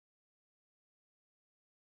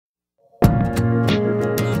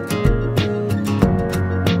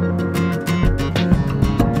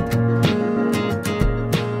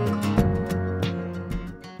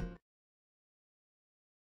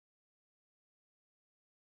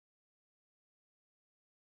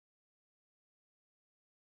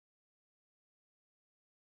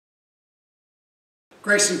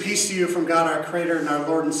Grace and peace to you from God our Creator and our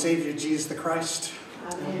Lord and Savior, Jesus the Christ.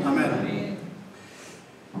 Amen. Amen.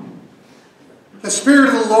 The Spirit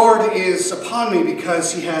of the Lord is upon me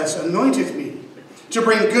because He has anointed me to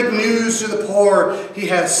bring good news to the poor. He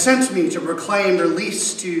has sent me to proclaim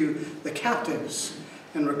release to the captives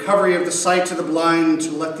and recovery of the sight to the blind, to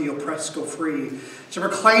let the oppressed go free, to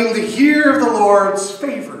proclaim the year of the Lord's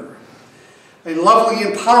favor. A lovely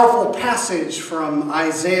and powerful passage from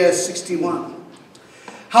Isaiah 61.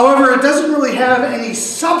 However, it doesn't really have any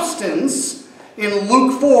substance in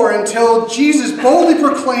Luke 4 until Jesus boldly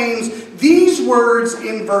proclaims these words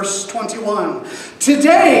in verse 21.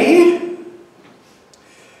 Today,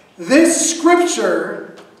 this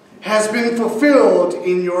scripture has been fulfilled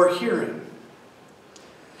in your hearing.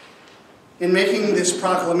 In making this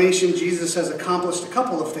proclamation, Jesus has accomplished a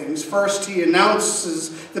couple of things. First, he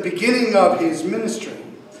announces the beginning of his ministry.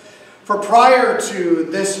 For prior to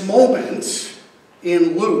this moment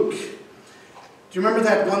in Luke, do you remember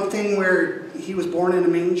that one thing where he was born in a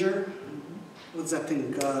manger? What's that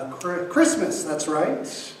thing? Christmas, that's right.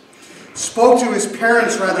 Spoke to his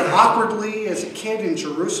parents rather awkwardly as a kid in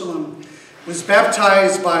Jerusalem. Was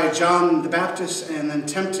baptized by John the Baptist and then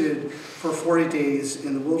tempted for 40 days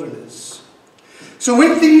in the wilderness. So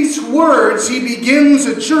with these words, he begins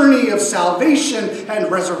a journey of salvation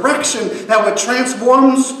and resurrection that would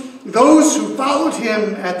transform those who followed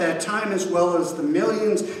him at that time, as well as the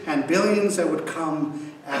millions and billions that would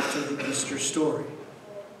come after the Easter story.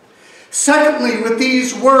 Secondly, with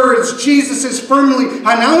these words, Jesus is firmly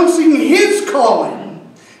announcing his calling.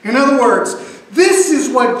 In other words, this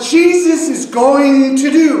is what Jesus is going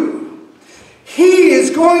to do. He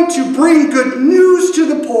is going to bring good news to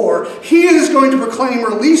the poor. He is going to proclaim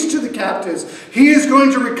release to the captives. He is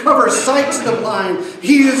going to recover sight to the blind.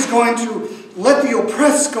 He is going to let the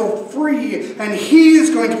oppressed go free, and he is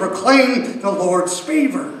going to proclaim the Lord's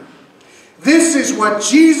favor. This is what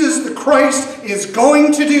Jesus the Christ is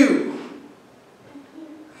going to do.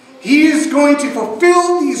 He is going to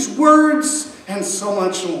fulfill these words and so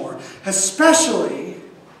much more, especially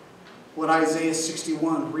what Isaiah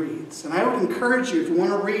 61 reads. And I would encourage you, if you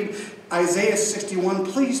want to read Isaiah 61,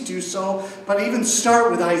 please do so, but even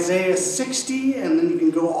start with Isaiah 60, and then you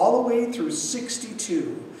can go all the way through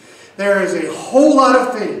 62. There is a whole lot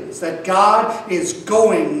of things that God is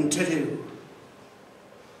going to do.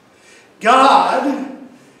 God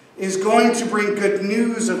is going to bring good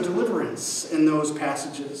news of deliverance in those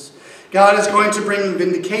passages. God is going to bring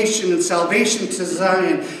vindication and salvation to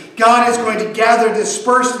Zion. God is going to gather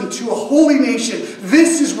dispersed into a holy nation.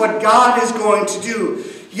 This is what God is going to do.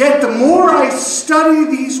 Yet the more I study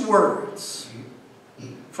these words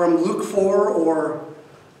from Luke 4 or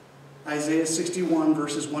Isaiah 61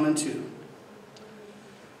 verses 1 and 2.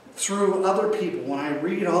 Through other people, when I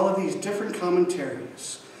read all of these different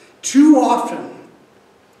commentaries, too often,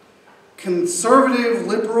 conservative,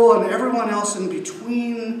 liberal, and everyone else in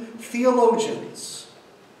between theologians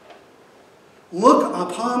look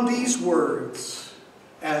upon these words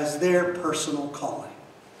as their personal calling.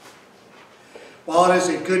 While it is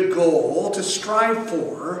a good goal to strive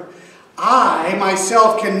for, I,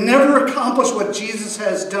 myself, can never accomplish what Jesus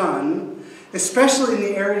has done, especially in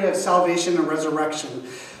the area of salvation and resurrection.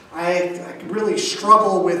 I really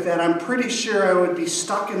struggle with that. I'm pretty sure I would be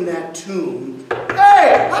stuck in that tomb.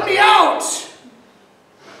 Hey, let me out!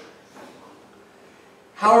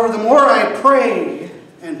 However, the more I pray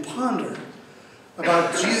and ponder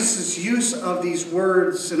about Jesus' use of these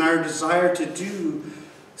words and our desire to do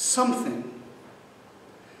something,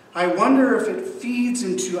 I wonder if it feeds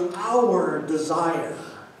into our desire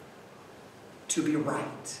to be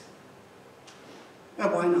right.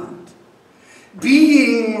 And why not?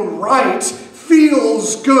 Being right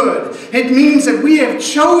feels good. It means that we have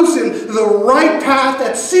chosen the right path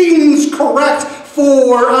that seems correct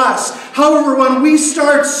for us. However, when we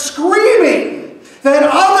start screaming that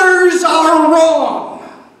others are wrong,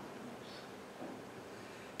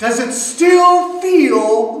 does it still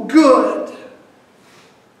feel good?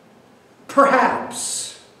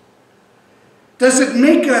 Perhaps. Does it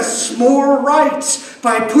make us more right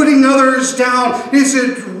by putting others down? Is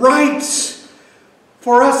it right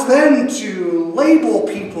for us then to label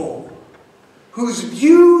people whose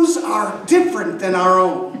views are different than our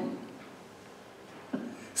own?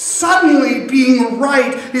 Suddenly, being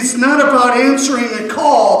right is not about answering a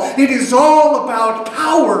call. It is all about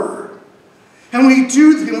power. And we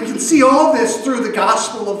can see all this through the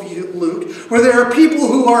Gospel of Luke, where there are people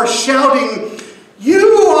who are shouting, "You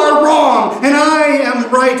are wrong, and I am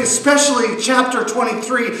right," especially chapter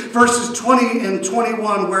 23, verses 20 and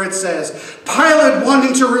 21, where it says, Pilate,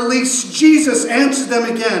 wanting to release Jesus, answered them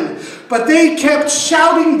again, but they kept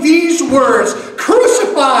shouting these words,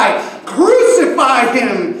 "Crucify! Crucify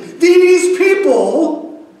him!" These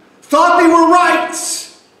people thought they were right.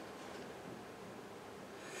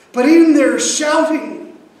 But in their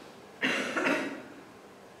shouting,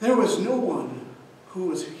 there was no one who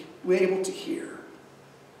was able to hear.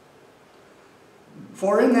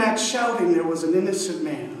 For in that shouting there was an innocent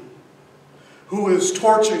man who was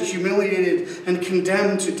tortured, humiliated, and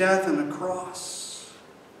condemned to death on a cross.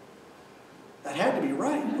 That had to be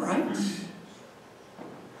right, right?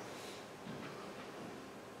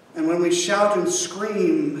 And when we shout and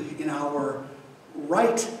scream in our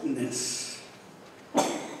rightness,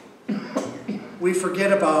 we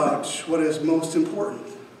forget about what is most important.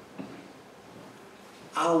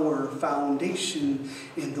 Our foundation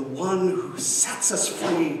in the one who sets us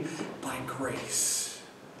free by grace.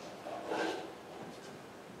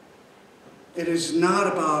 It is not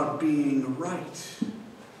about being right.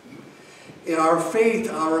 In our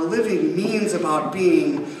faith, our living means about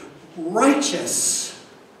being righteous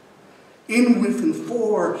in, with, and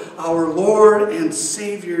for our Lord and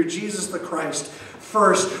Savior, Jesus the Christ,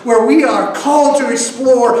 first, where we are called to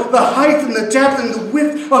explore the height and the depth and the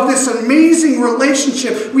width of this amazing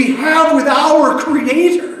relationship we have with our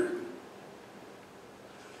Creator.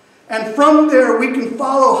 And from there we can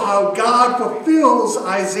follow how God fulfills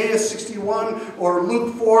Isaiah 61 or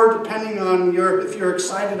Luke 4, depending on if you're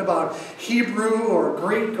excited about Hebrew or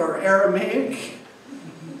Greek or Aramaic.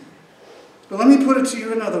 But let me put it to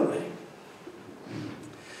you another way.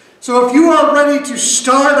 So if you are ready to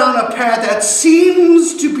start on a path that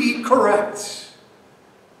seems to be correct,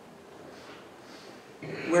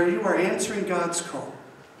 where you are answering God's call,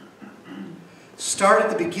 start at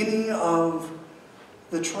the beginning of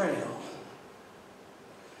the trail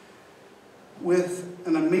with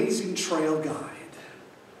an amazing trail guide,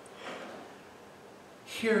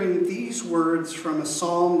 hearing these words from a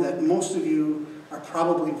psalm that most of you are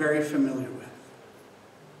probably very familiar with.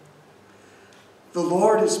 The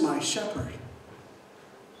Lord is my shepherd.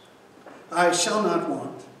 I shall not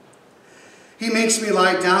want. He makes me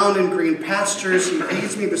lie down in green pastures. He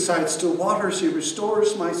leads me beside still waters. He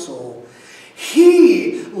restores my soul.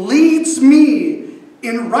 He leads me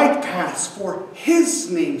in right paths for his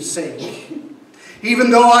name's sake. Even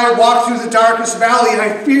though I walk through the darkest valley,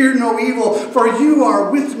 I fear no evil, for you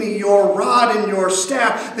are with me. Your rod and your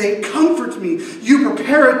staff, they comfort me. You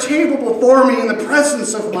prepare a table before me in the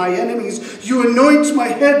presence of my enemies. You anoint my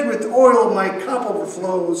head with oil, my cup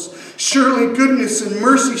overflows. Surely goodness and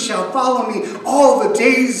mercy shall follow me all the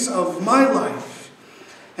days of my life,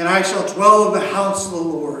 and I shall dwell in the house of the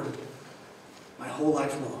Lord my whole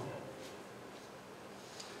life long.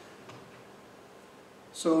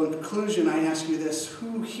 So in conclusion, I ask you this: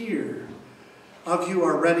 who here of you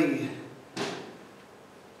are ready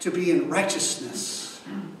to be in righteousness,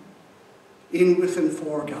 in, with, and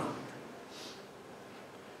for God?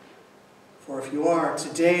 For if you are,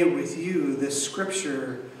 today with you, this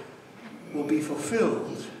scripture will be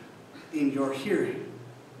fulfilled in your hearing,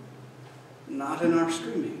 not in our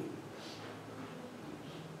screaming,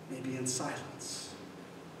 maybe in silence.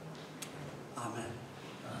 Amen.